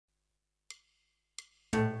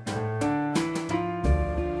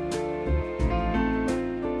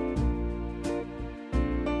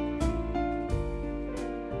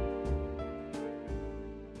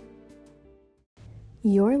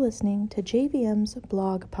You're listening to JVM's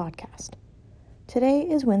blog podcast. Today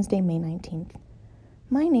is Wednesday, May 19th.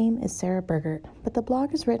 My name is Sarah Bergert, but the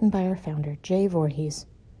blog is written by our founder, Jay Voorhees.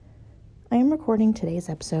 I am recording today's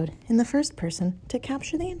episode in the first person to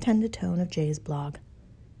capture the intended tone of Jay's blog.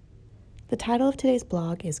 The title of today's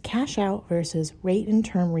blog is Cash Out versus Rate and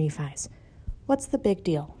Term Refis. What's the big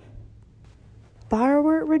deal?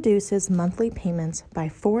 Borrower reduces monthly payments by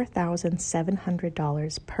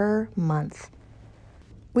 $4,700 per month.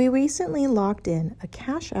 We recently locked in a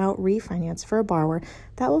cash-out refinance for a borrower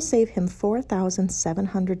that will save him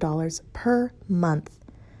 $4,700 per month.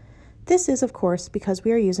 This is, of course, because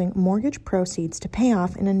we are using mortgage proceeds to pay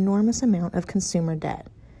off an enormous amount of consumer debt.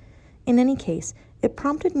 In any case, it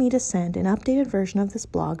prompted me to send an updated version of this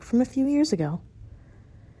blog from a few years ago.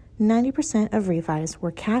 90% of refis were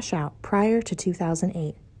cash out prior to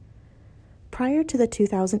 2008. Prior to the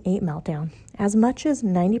 2008 meltdown, as much as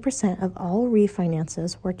 90% of all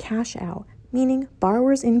refinances were cash out, meaning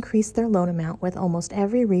borrowers increased their loan amount with almost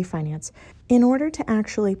every refinance in order to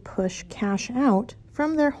actually push cash out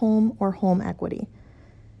from their home or home equity.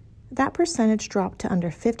 That percentage dropped to under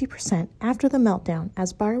 50% after the meltdown,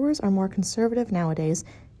 as borrowers are more conservative nowadays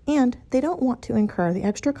and they don't want to incur the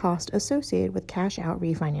extra cost associated with cash out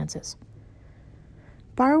refinances.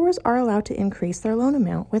 Borrowers are allowed to increase their loan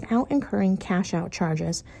amount without incurring cash-out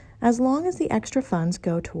charges, as long as the extra funds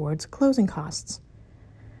go towards closing costs.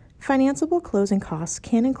 Financeable closing costs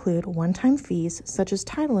can include one-time fees such as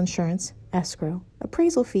title insurance, escrow,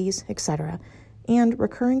 appraisal fees, etc., and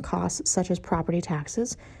recurring costs such as property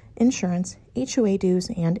taxes, insurance, HOA dues,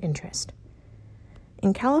 and interest.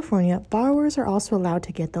 In California, borrowers are also allowed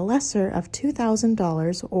to get the lesser of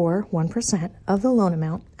 $2,000 or 1% of the loan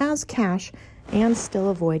amount as cash and still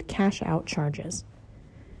avoid cash-out charges.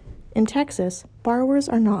 In Texas, borrowers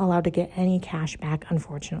are not allowed to get any cash back,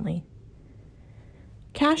 unfortunately.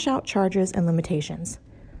 Cash-out charges and limitations.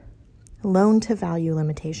 Loan-to-value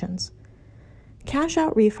limitations.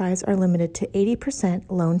 Cash-out refis are limited to 80%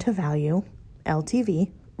 loan-to-value,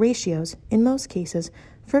 LTV, ratios in most cases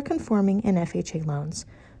for conforming and FHA loans,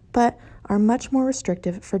 but are much more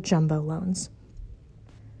restrictive for jumbo loans.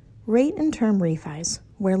 Rate and term refis,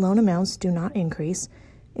 where loan amounts do not increase,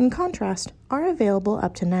 in contrast, are available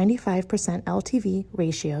up to 95% LTV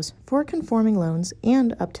ratios for conforming loans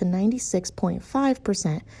and up to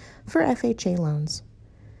 96.5% for FHA loans.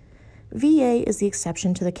 VA is the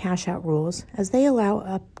exception to the cash-out rules, as they allow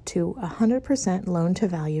up to 100%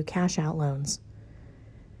 loan-to-value cash-out loans.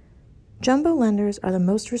 Jumbo lenders are the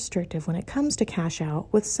most restrictive when it comes to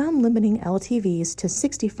cash-out, with some limiting LTVs to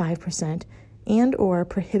 65% and or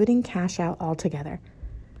prohibiting cash-out altogether.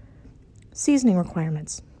 Seasoning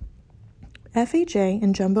requirements. FHA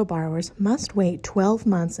and jumbo borrowers must wait 12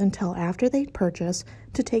 months until after they purchase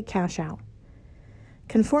to take cash out.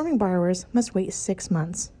 Conforming borrowers must wait 6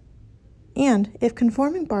 months. And if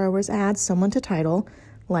conforming borrowers add someone to title,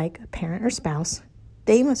 like a parent or spouse,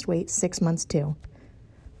 they must wait 6 months too.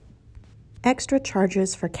 Extra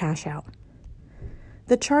charges for cash out.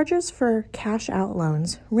 The charges for cash out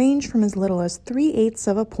loans range from as little as 3/8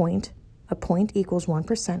 of a point equals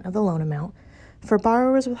 1% of the loan amount, for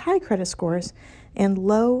borrowers with high credit scores, and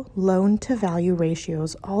low loan-to-value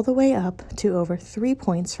ratios all the way up to over 3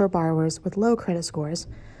 points for borrowers with low credit scores,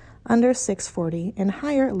 under 640, and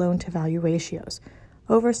higher loan-to-value ratios,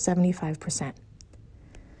 over 75%.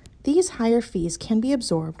 These higher fees can be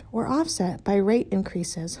absorbed or offset by rate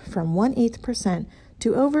increases from 1/8%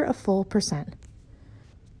 to over a full percent.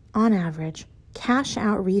 On average,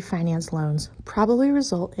 cash-out refinance loans probably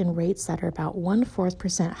result in rates that are about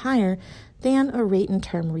 1/4% higher than a rate and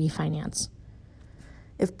term refinance.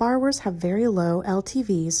 If borrowers have very low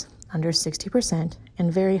LTVs, under 60%,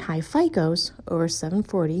 and very high FICOs, over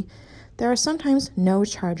 740, there are sometimes no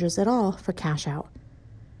charges at all for cash-out.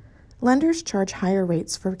 Lenders charge higher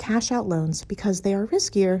rates for cash-out loans because they are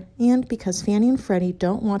riskier and because Fannie and Freddie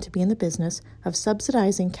don't want to be in the business of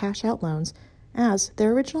subsidizing cash-out loans, as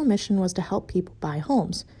their original mission was to help people buy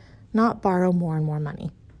homes, not borrow more and more money.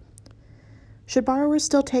 Should borrowers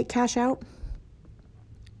still take cash out?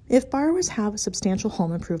 If borrowers have substantial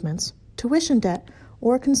home improvements, tuition debt,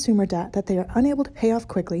 or consumer debt that they are unable to pay off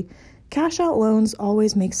quickly, cash-out loans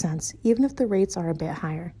always make sense, even if the rates are a bit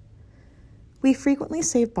higher. We frequently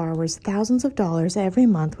save borrowers thousands of dollars every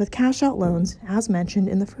month with cash-out loans, as mentioned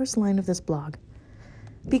in the first line of this blog.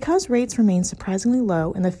 Because rates remain surprisingly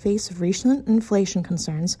low in the face of recent inflation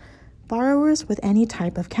concerns, borrowers with any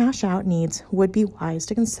type of cash-out needs would be wise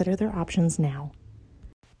to consider their options now.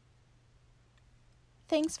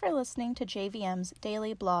 Thanks for listening to JVM's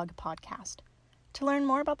Daily Blog Podcast. To learn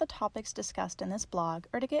more about the topics discussed in this blog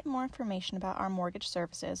or to get more information about our mortgage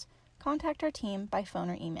services, contact our team by phone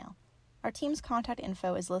or email. Our team's contact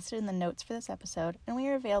info is listed in the notes for this episode, and we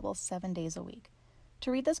are available 7 days a week.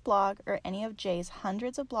 To read this blog or any of Jay's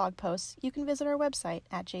hundreds of blog posts, you can visit our website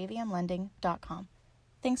at jvmlending.com.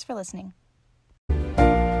 Thanks for listening.